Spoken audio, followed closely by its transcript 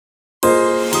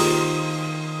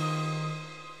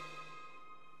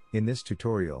In this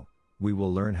tutorial, we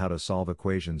will learn how to solve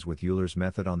equations with Euler's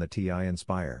method on the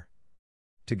TI-Nspire.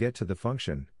 To get to the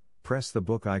function, press the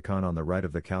book icon on the right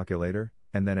of the calculator,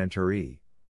 and then enter E.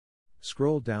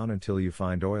 Scroll down until you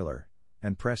find Euler,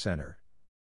 and press enter.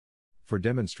 For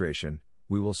demonstration,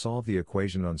 we will solve the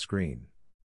equation on screen.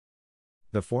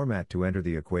 The format to enter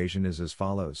the equation is as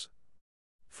follows.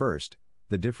 First,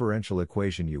 the differential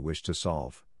equation you wish to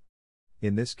solve.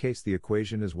 In this case the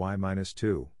equation is y minus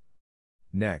 2.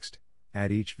 Next,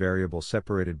 add each variable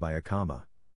separated by a comma.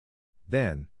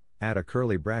 Then, add a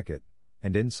curly bracket,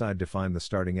 and inside define the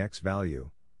starting x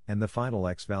value, and the final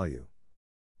x value.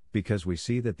 Because we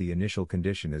see that the initial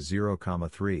condition is 0,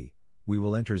 3, we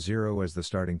will enter 0 as the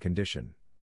starting condition.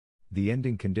 The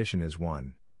ending condition is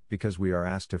 1, because we are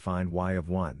asked to find y of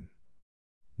 1.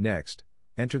 Next,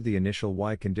 enter the initial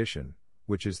y condition,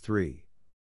 which is 3.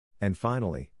 And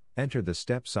finally, enter the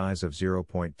step size of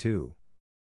 0.2.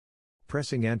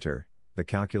 Pressing enter, the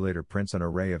calculator prints an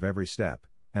array of every step,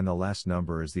 and the last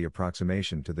number is the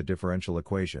approximation to the differential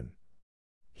equation.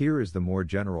 Here is the more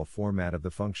general format of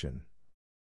the function.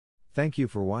 Thank you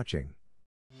for watching.